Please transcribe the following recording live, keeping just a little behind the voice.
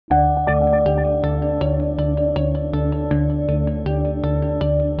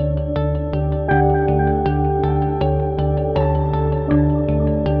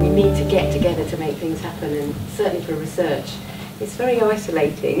together to make things happen, and certainly for research, it's very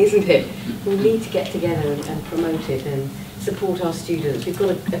isolating, isn't it? We need to get together and promote it and support our students. We've got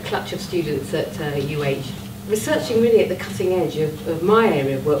a clutch of students at UH, researching really at the cutting edge of my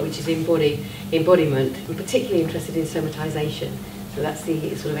area of work, which is embodiment. I'm particularly interested in somatisation. So that's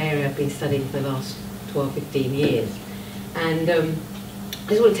the sort of area I've been studying for the last 12, 15 years. And I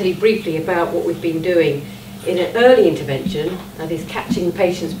just want to tell you briefly about what we've been doing in an early intervention, that is catching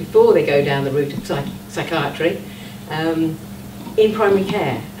patients before they go down the route of psychiatry, in primary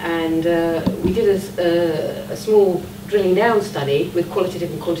care. And we did a small drilling down study with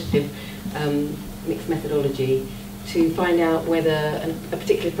qualitative and quantitative mixed methodology to find out whether a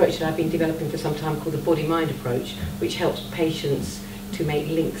particular approach that I've been developing for some time called the body-mind approach, which helps patients to make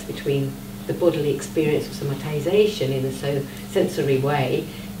links between the bodily experience of somatisation in a sensory way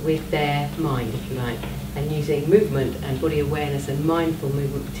with their mind, if you like, and using movement and body awareness and mindful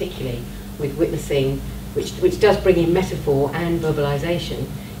movement particularly with witnessing, which does bring in metaphor and verbalisation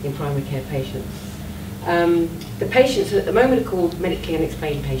in primary care patients. The patients at the moment are called medically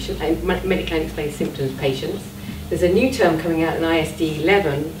unexplained patients, medically unexplained symptoms patients. There's a new term coming out in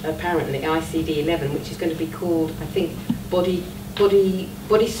ISD-11, apparently, ICD-11, which is going to be called, I think, body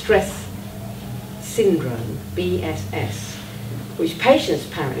stress syndrome, BSS, which patients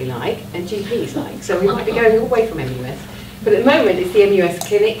apparently like and GPs like. So we might be going away from MUS. But at the moment it's the MUS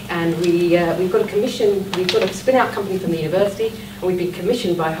clinic, and we've got a spin-out company from the university, and we've been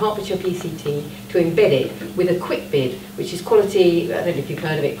commissioned by Hertfordshire PCT to embed it with a QUIP bid, which is quality, I don't know if you've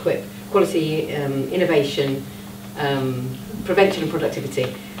heard of it, QUIP, quality, innovation, prevention and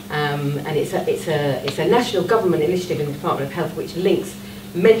productivity. And it's a national government initiative in the Department of Health which links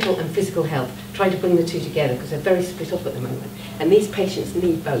mental and physical health, trying to bring the two together because they're very split off at the moment. And these patients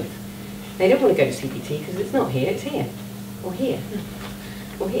need both. They don't want to go to CBT because it's not here, it's here. Or here,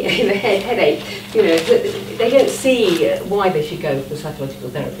 or here, in the headache. You know, they don't see why they should go for psychological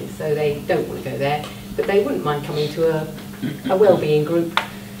therapy, so they don't want to go there. But they wouldn't mind coming to a well-being group,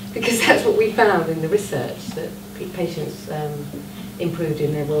 because that's what we found in the research, that patients improved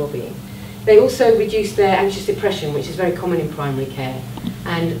in their well-being. They also reduced their anxious depression, which is very common in primary care.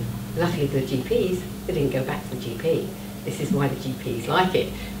 And luckily for the GPs, they didn't go back to the GP. This is why the GPs like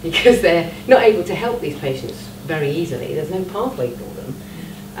it, because they're not able to help these patients very easily. There's no pathway for them,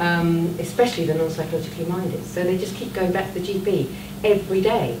 especially the non-psychologically minded. So they just keep going back to the GP every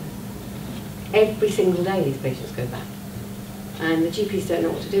day. Every single day these patients go back. And the GPs don't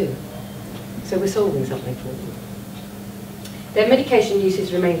know what to do. So we're solving something for them. Their medication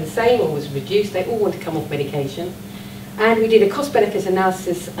usage remained the same or was reduced. They all want to come off medication. And we did a cost-benefit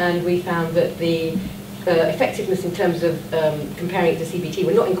analysis, and we found that the effectiveness in terms of comparing it to CBT,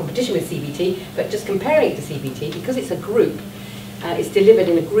 we're not in competition with CBT, but just comparing it to CBT, because it's a group, it's delivered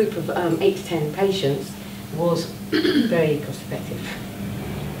in a group of 8 to 10 patients, was very cost-effective.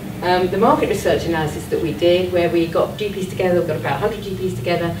 The market research analysis that we did, where we got GPs together, we got about 100 GPs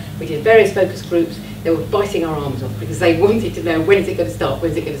together, we did various focus groups, they were biting our arms off because they wanted to know when is it going to start,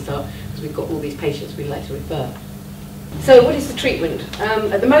 when is it going to start, because we've got all these patients we'd like to refer. So what is the treatment?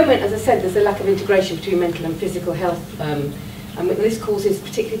 At the moment, as I said, there's a lack of integration between mental and physical health, and this causes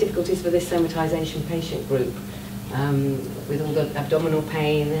particular difficulties for this somatisation patient group, with all the abdominal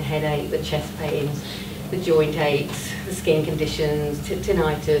pain, the headache, the chest pains, the joint aches, the skin conditions,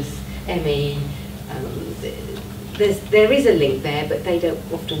 tinnitus, ME. There is a link there, but they don't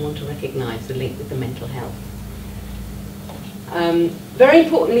often want to recognise the link with the mental health. Very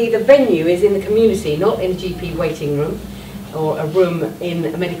importantly, the venue is in the community, not in a GP waiting room or a room in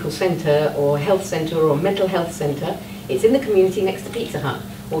a medical centre or health centre or mental health centre. It's in the community next to Pizza Hut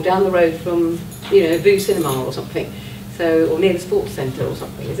or down the road from, you know, Vue Cinema or something, so, or near the sports centre or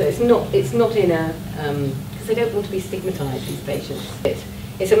something. So it's not in a, because they don't want to be stigmatised, these patients.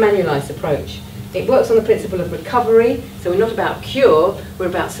 It's a manualised approach. It works on the principle of recovery, so we're not about cure, we're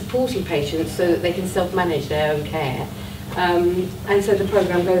about supporting patients so that they can self-manage their own care. And so the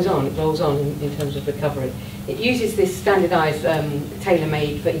programme goes on, it rolls on in terms of recovery. It uses this standardised,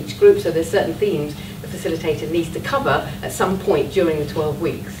 tailor-made for each group, so there's certain themes the facilitator needs to cover at some point during the 12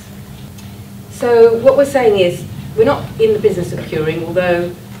 weeks. So what we're saying is, we're not in the business of curing,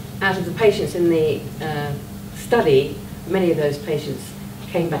 although out of the patients in the study, many of those patients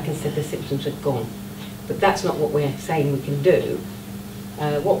came back and said their symptoms had gone. But that's not what we're saying we can do.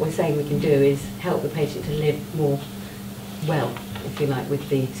 What we're saying we can do is help the patient to live more well, if you like, with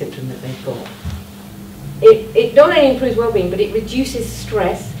the symptom that they've got. It not only improves well-being, but it reduces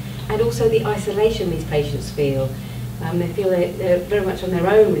stress and also the isolation these patients feel. They feel they're very much on their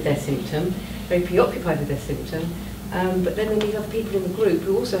own with their symptom, very preoccupied with their symptom, but then they meet other people in the group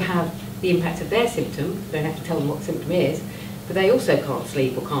who also have the impact of their symptom. Don't have to tell them what the symptom is, but they also can't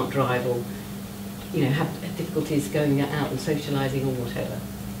sleep or can't drive or, you know, have difficulties going out and socialising or whatever.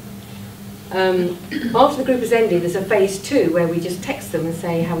 After the group has ended, there's a phase 2 where we just text them and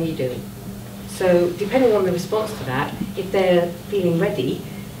say, how are you doing? So depending on the response to that, if they're feeling ready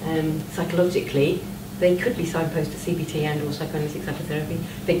psychologically, they could be signposted to CBT and or psychoanalytic psychotherapy.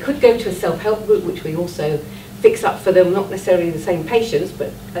 They could go to a self-help group, which we also fix up for them, not necessarily the same patients,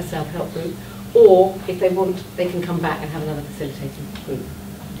 but a self-help group. Or if they want, they can come back and have another facilitating group.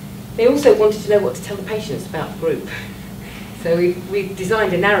 They also wanted to know what to tell the patients about the group. So we've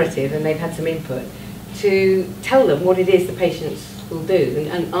designed a narrative, and they've had some input, to tell them what it is the patients will do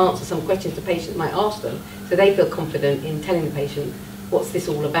and answer some questions the patient might ask them, so they feel confident in telling the patient what's this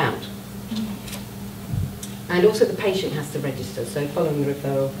all about. And also the patient has to register, so following the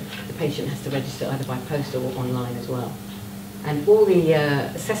referral, the patient has to register either by post or online as well. And all the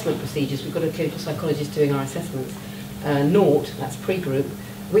assessment procedures, we've got a clinical psychologist doing our assessments, naught, that's pre-group,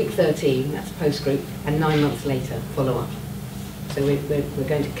 week 13, that's post-group, and 9 months later, follow-up. So we're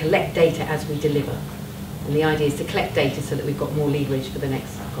going to collect data as we deliver. And the idea is to collect data so that we've got more leverage for the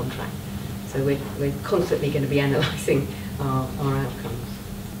next contract. So we're constantly going to be analysing our outcomes.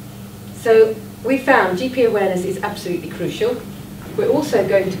 So we found GP awareness is absolutely crucial. We're also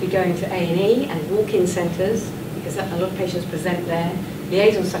going to be going to A&E and walk-in centres, because a lot of patients present there.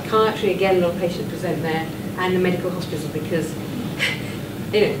 Liaison psychiatry, again, a lot of patients present there. And the medical hospital, because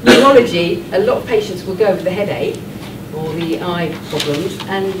neurology, a lot of patients will go for the headache or the eye problems,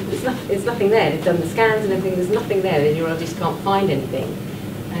 and there's nothing there. They've done the scans and everything, there's nothing there. The neurologist can't find anything.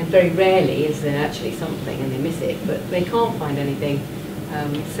 And very rarely is there actually something and they miss it, but they can't find anything.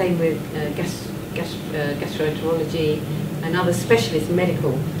 Same with gastroenterology and other specialist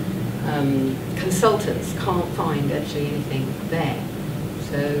medical consultants can't find actually anything there.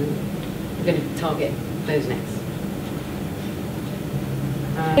 So we're going to target those next.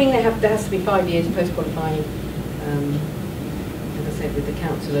 There has to be 5 years post-qualifying, as I said, with the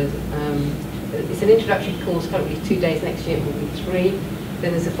counsellors. It's an introductory course, currently 2 days, next year it will be 3.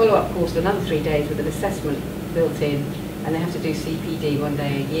 Then there's a follow-up course, another 3 days with an assessment built in, and they have to do CPD 1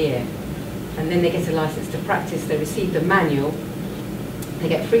 day a year. And then they get a licence to practice, they receive the manual, they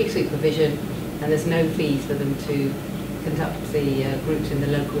get free supervision, and there's no fees for them to conduct the groups in the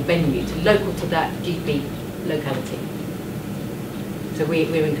local venue, local to that GP locality. So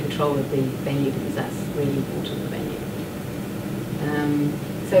we're in control of the venue because that's really important, the venue.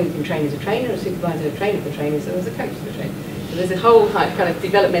 So we can train as a trainer, a supervisor, a trainer for trainers, and as a coach for the trainer. So there's a whole kind of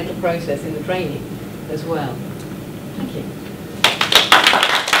developmental process in the training as well. Thank you.